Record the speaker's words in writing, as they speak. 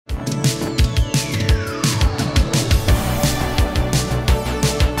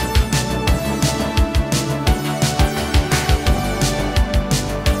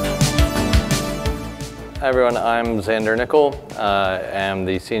everyone, I'm Xander Nickel. I'm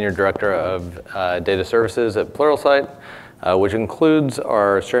the Senior Director of Data Services at Pluralsight, which includes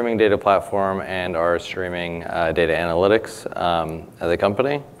our streaming data platform and our streaming data analytics at the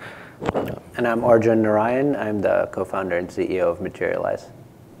company. And I'm Arjun Narayan. I'm the co-founder and CEO of Materialize.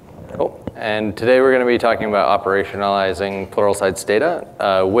 Cool. And today we're going to be talking about operationalizing Pluralsight's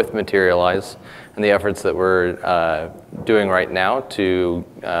data with Materialize and the efforts that we're doing right now to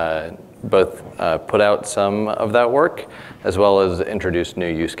both put out some of that work as well as introduce new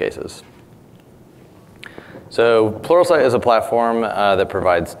use cases. So Pluralsight is a platform that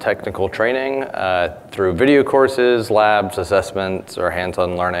provides technical training through video courses, labs, assessments, or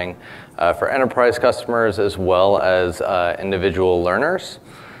hands-on learning for enterprise customers as well as individual learners.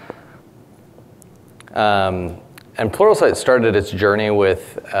 And Pluralsight started its journey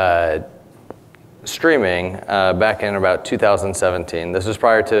with streaming back in about 2017. This was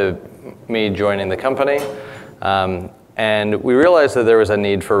prior to me joining the company. And we realized that there was a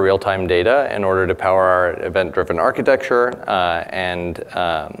need for real-time data in order to power our event-driven architecture.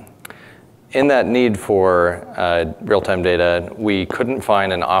 In that need for real-time data, we couldn't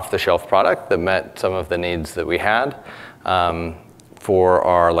find an off-the-shelf product that met some of the needs that we had for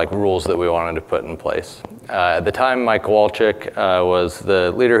our rules that we wanted to put in place. At the time, Mike Kowalczyk was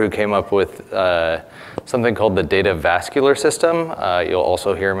the leader who came up with something called the data vascular system. You'll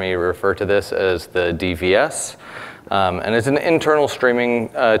also hear me refer to this as the DVS. And it's an internal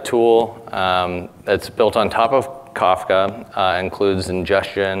streaming tool that's built on top of Kafka, includes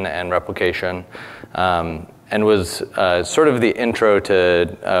ingestion and replication, and was sort of the intro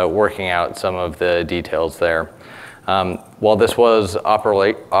to working out some of the details there. While this was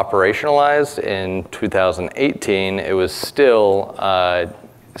operationalized in 2018, it was still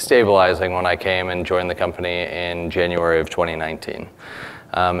stabilizing when I came and joined the company in January of 2019.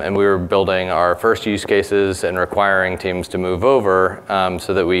 And we were building our first use cases and requiring teams to move over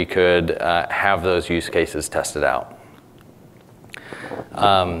so that we could have those use cases tested out.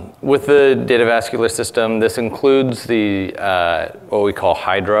 With the data vascular system, this includes the what we call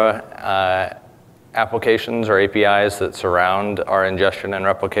Hydra applications or APIs that surround our ingestion and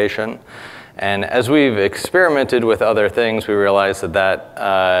replication. And as we've experimented with other things, we realized that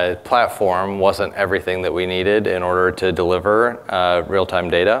that platform wasn't everything that we needed in order to deliver real-time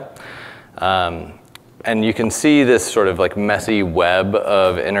data. And you can see this sort of messy web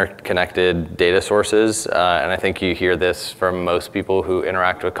of interconnected data sources. And I think you hear this from most people who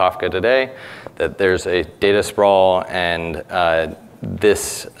interact with Kafka today, that there's a data sprawl, and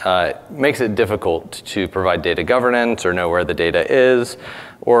this makes it difficult to provide data governance or know where the data is,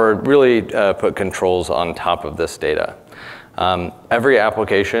 or really put controls on top of this data. Every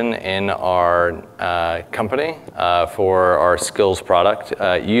application in our company for our skills product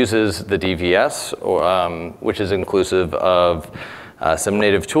uses the DVS, which is inclusive of some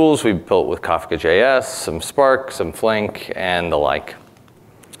native tools we built with Kafka.js, some Spark, some Flink, and the like.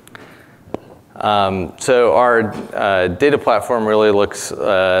 So our data platform really looks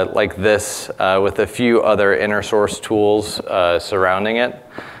like this with a few other inner source tools surrounding it.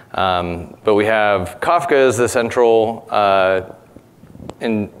 But we have Kafka as the central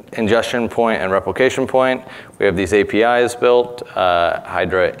ingestion point and replication point. We have these APIs built,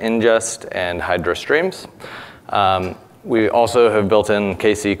 Hydra Ingest and Hydra Streams. We also have built in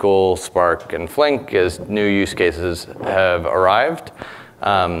KSQL, Spark, and Flink as new use cases have arrived.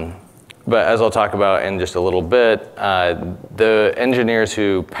 But as I'll talk about in just a little bit, the engineers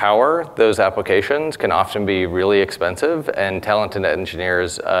who power those applications can often be really expensive, and talented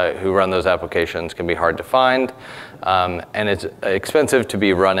engineers who run those applications can be hard to find. And it's expensive to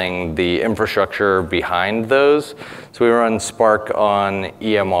be running the infrastructure behind those. So we run Spark on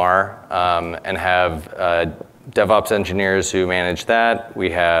EMR and have DevOps engineers who manage that. We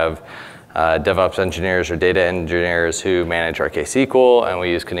have DevOps engineers or data engineers who manage our KSQL, and we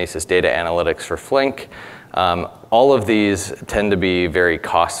use Kinesis Data Analytics for Flink. All of these tend to be very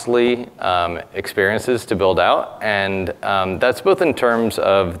costly experiences to build out, and that's both in terms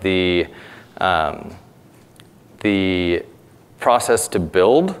of the process to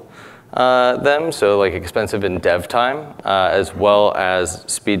build them, so expensive in dev time, as well as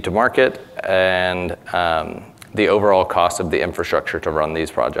speed to market and the overall cost of the infrastructure to run these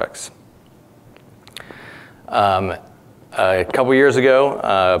projects. A couple years ago,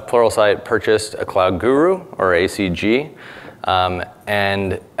 Pluralsight purchased a cloud guru, or ACG.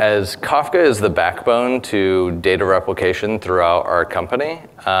 And as Kafka is the backbone to data replication throughout our company,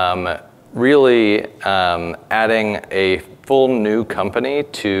 really adding a full new company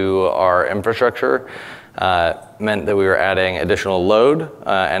to our infrastructure meant that we were adding additional load,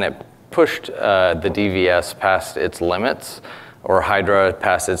 and it pushed the DVS past its limits, or Hydra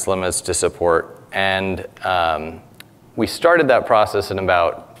past its limits to support. And we started that process in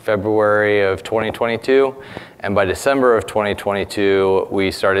about February of 2022. And by December of 2022,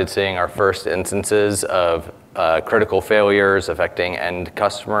 we started seeing our first instances of critical failures affecting end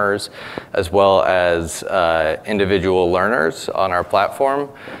customers, as well as individual learners on our platform.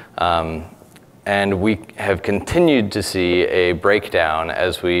 And we have continued to see a breakdown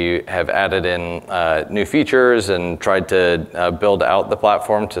as we have added in new features and tried to build out the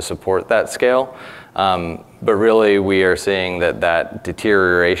platform to support that scale. But really, we are seeing that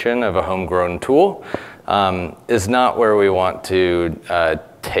deterioration of a homegrown tool is not where we want to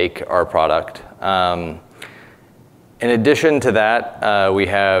take our product. In addition to that, we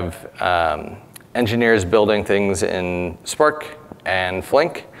have engineers building things in Spark and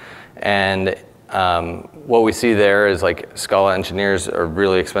Flink. And what we see there is like Scala engineers are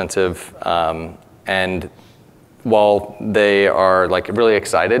really expensive. And while they are like really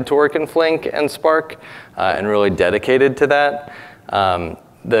excited to work in Flink and Spark and really dedicated to that,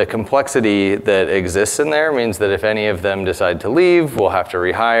 the complexity that exists in there means that if any of them decide to leave, we'll have to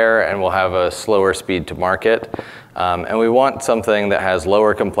rehire and we'll have a slower speed to market. And we want something that has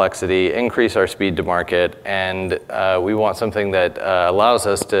lower complexity, increase our speed to market, and we want something that allows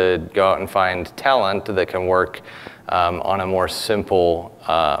us to go out and find talent that can work on a more simple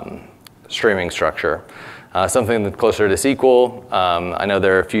streaming structure. Something that's closer to SQL. I know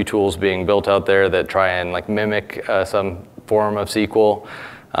there are a few tools being built out there that try and like mimic some form of SQL.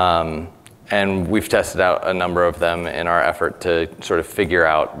 And we've tested out a number of them in our effort to sort of figure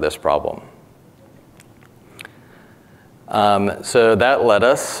out this problem. So that led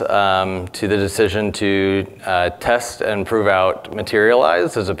us to the decision to test and prove out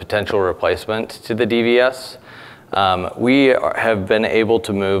Materialize as a potential replacement to the DVS. We have been able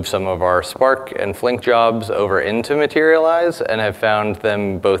to move some of our Spark and Flink jobs over into Materialize and have found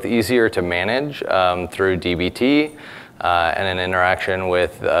them both easier to manage through DBT and an interaction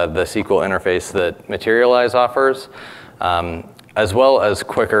with the SQL interface that Materialize offers, as well as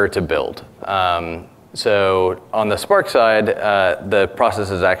quicker to build. So on the Spark side, the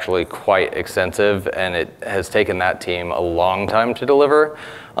process is actually quite extensive, and it has taken that team a long time to deliver.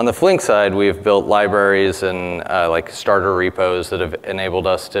 On the Flink side, we've built libraries and like starter repos that have enabled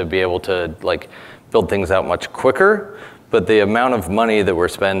us to be able to like build things out much quicker. But the amount of money that we're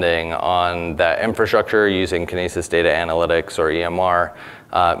spending on that infrastructure using Kinesis Data Analytics or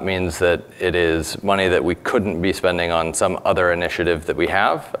EMR means that it is money that we couldn't be spending on some other initiative that we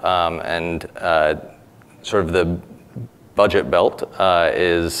have, and sort of the budget belt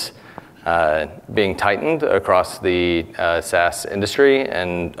is being tightened across the SaaS industry,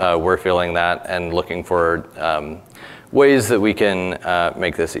 and we're feeling that and looking for ways that we can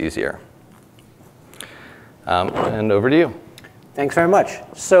make this easier. And over to you. Thanks very much.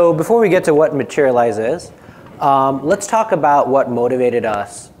 So before we get to what Materialize is, let's talk about what motivated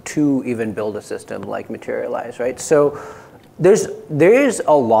us to even build a system like Materialize, right? So there is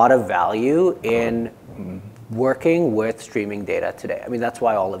a lot of value in working with streaming data today. I mean, that's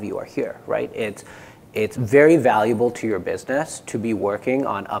why all of you are here, right? It's very valuable to your business to be working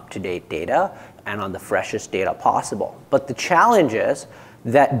on up-to-date data and on the freshest data possible. But the challenge is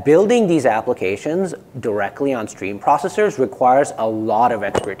that building these applications directly on stream processors requires a lot of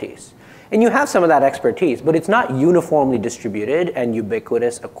expertise. And you have some of that expertise, but it's not uniformly distributed and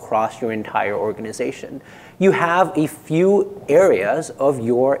ubiquitous across your entire organization. You have a few areas of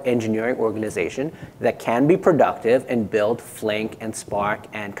your engineering organization that can be productive and build Flink and Spark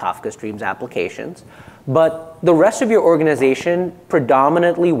and Kafka Streams applications. But the rest of your organization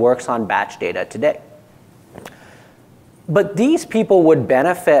predominantly works on batch data today. But these people would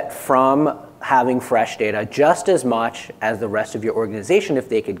benefit from having fresh data just as much as the rest of your organization if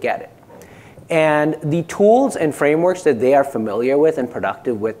they could get it. And the tools and frameworks that they are familiar with and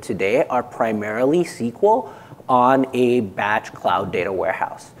productive with today are primarily SQL on a batch cloud data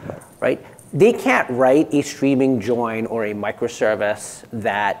warehouse, right? They can't write a streaming join or a microservice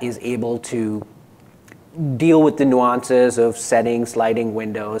that is able to deal with the nuances of setting, sliding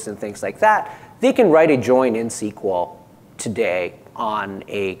windows, and things like that. They can write a join in SQL today on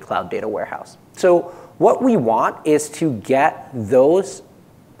a cloud data warehouse. So what we want is to get those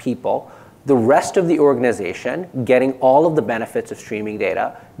people, the rest of the organization, getting all of the benefits of streaming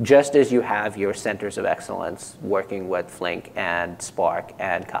data, just as you have your centers of excellence working with Flink and Spark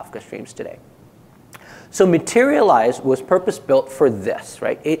and Kafka Streams today. So Materialize was purpose-built for this,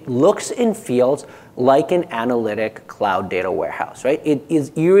 right? It looks and feels like an analytic cloud data warehouse, right? It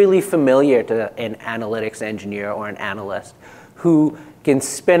is eerily familiar to an analytics engineer or an analyst who can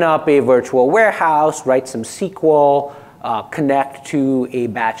spin up a virtual warehouse, write some SQL, connect to a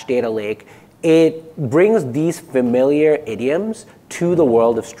batch data lake. It brings these familiar idioms to the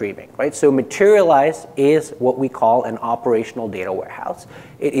world of streaming, right? So Materialize is what we call an operational data warehouse.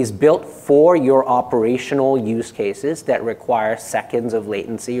 It is built for your operational use cases that require seconds of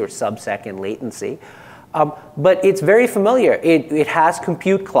latency or sub-second latency. But it's very familiar. It has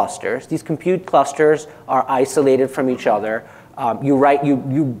compute clusters. These compute clusters are isolated from each other.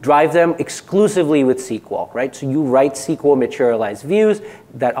 You drive them exclusively with SQL, right? So you write SQL materialized views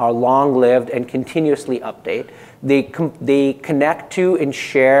that are long-lived and continuously update. They connect to and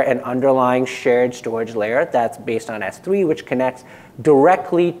share an underlying shared storage layer that's based on S3, which connects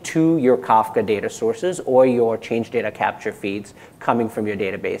directly to your Kafka data sources or your change data capture feeds coming from your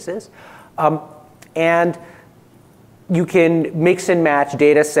databases. And you can mix and match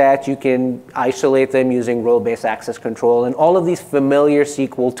data sets. You can isolate them using role-based access control and all of these familiar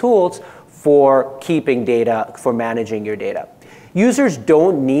SQL tools for keeping data, for managing your data. Users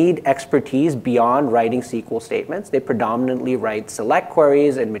don't need expertise beyond writing SQL statements. They predominantly write select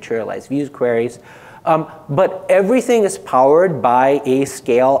queries and materialized views queries. But everything is powered by a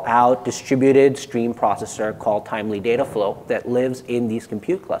scale-out distributed stream processor called Timely Data Flow that lives in these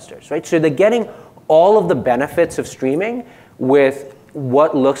compute clusters, right? So they're getting all of the benefits of streaming with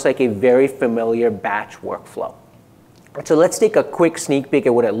what looks like a very familiar batch workflow. So let's take a quick sneak peek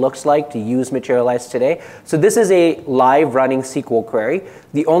at what it looks like to use Materialize today. So this is a live running SQL query.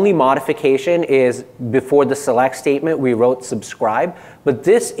 The only modification is before the select statement, we wrote subscribe. But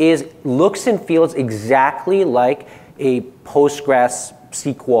this looks and feels exactly like a Postgres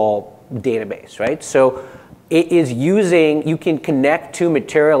SQL database, right? So it is you can connect to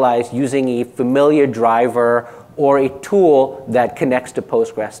Materialize using a familiar driver or a tool that connects to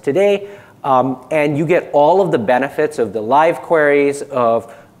Postgres today. And you get all of the benefits of the live queries,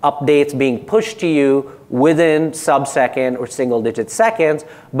 of updates being pushed to you within sub-second or single-digit seconds,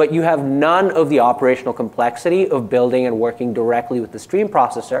 but you have none of the operational complexity of building and working directly with the stream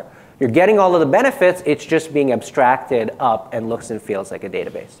processor. You're getting all of the benefits, it's just being abstracted up and looks and feels like a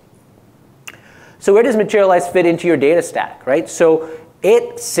database. So where does Materialize fit into your data stack, right? So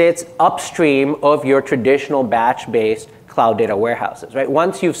it sits upstream of your traditional batch-based cloud data warehouses, right?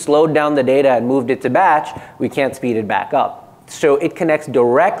 Once you've slowed down the data and moved it to batch, we can't speed it back up. So it connects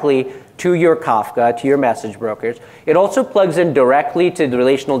directly to your Kafka, to your message brokers. It also plugs in directly to the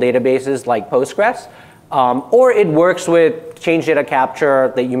relational databases like Postgres, or it works with change data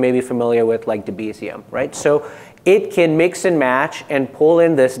capture that you may be familiar with, like Debezium, right? So it can mix and match and pull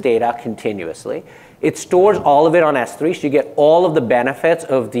in this data continuously. It stores all of it on S3, so you get all of the benefits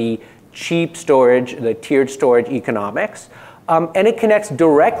of the cheap storage, the tiered storage economics. And it connects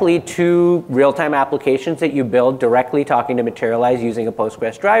directly to real-time applications that you build directly talking to Materialize using a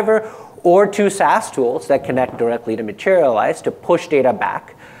Postgres driver, or to SaaS tools that connect directly to Materialize to push data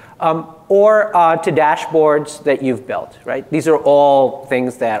back, or to dashboards that you've built, right? These are all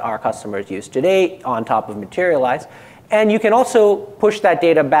things that our customers use today on top of Materialize. And you can also push that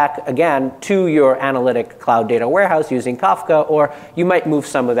data back again to your analytic cloud data warehouse using Kafka, or you might move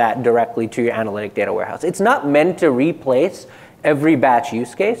some of that directly to your analytic data warehouse. It's not meant to replace every batch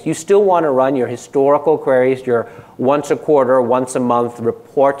use case. You still want to run your historical queries, your once a quarter, once a month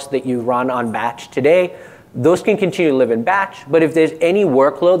reports that you run on batch today. Those can continue to live in batch, but if there's any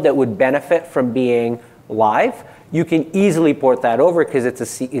workload that would benefit from being live, you can easily port that over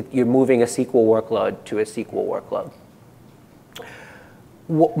because you're moving a SQL workload to a SQL workload.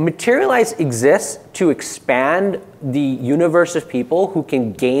 Materialize exists to expand the universe of people who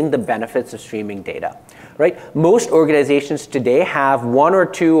can gain the benefits of streaming data, right? Most organizations today have one or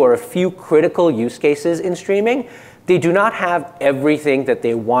two or a few critical use cases in streaming. They do not have everything that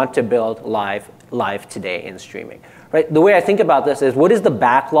they want to build live today in streaming, right? The way I think about this is, what is the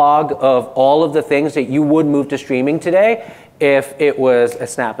backlog of all of the things that you would move to streaming today if it was a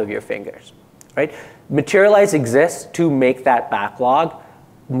snap of your fingers, right? Materialize exists to make that backlog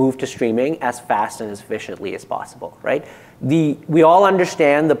move to streaming as fast and as efficiently as possible, right? We all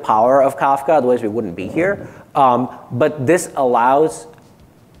understand the power of Kafka, otherwise we wouldn't be here. But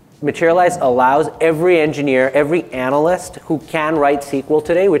Materialize allows every engineer, every analyst who can write SQL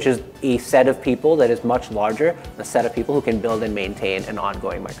today, which is a set of people that is much larger, a set of people who can build and maintain an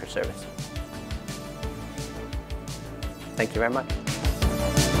ongoing microservice. Thank you very much.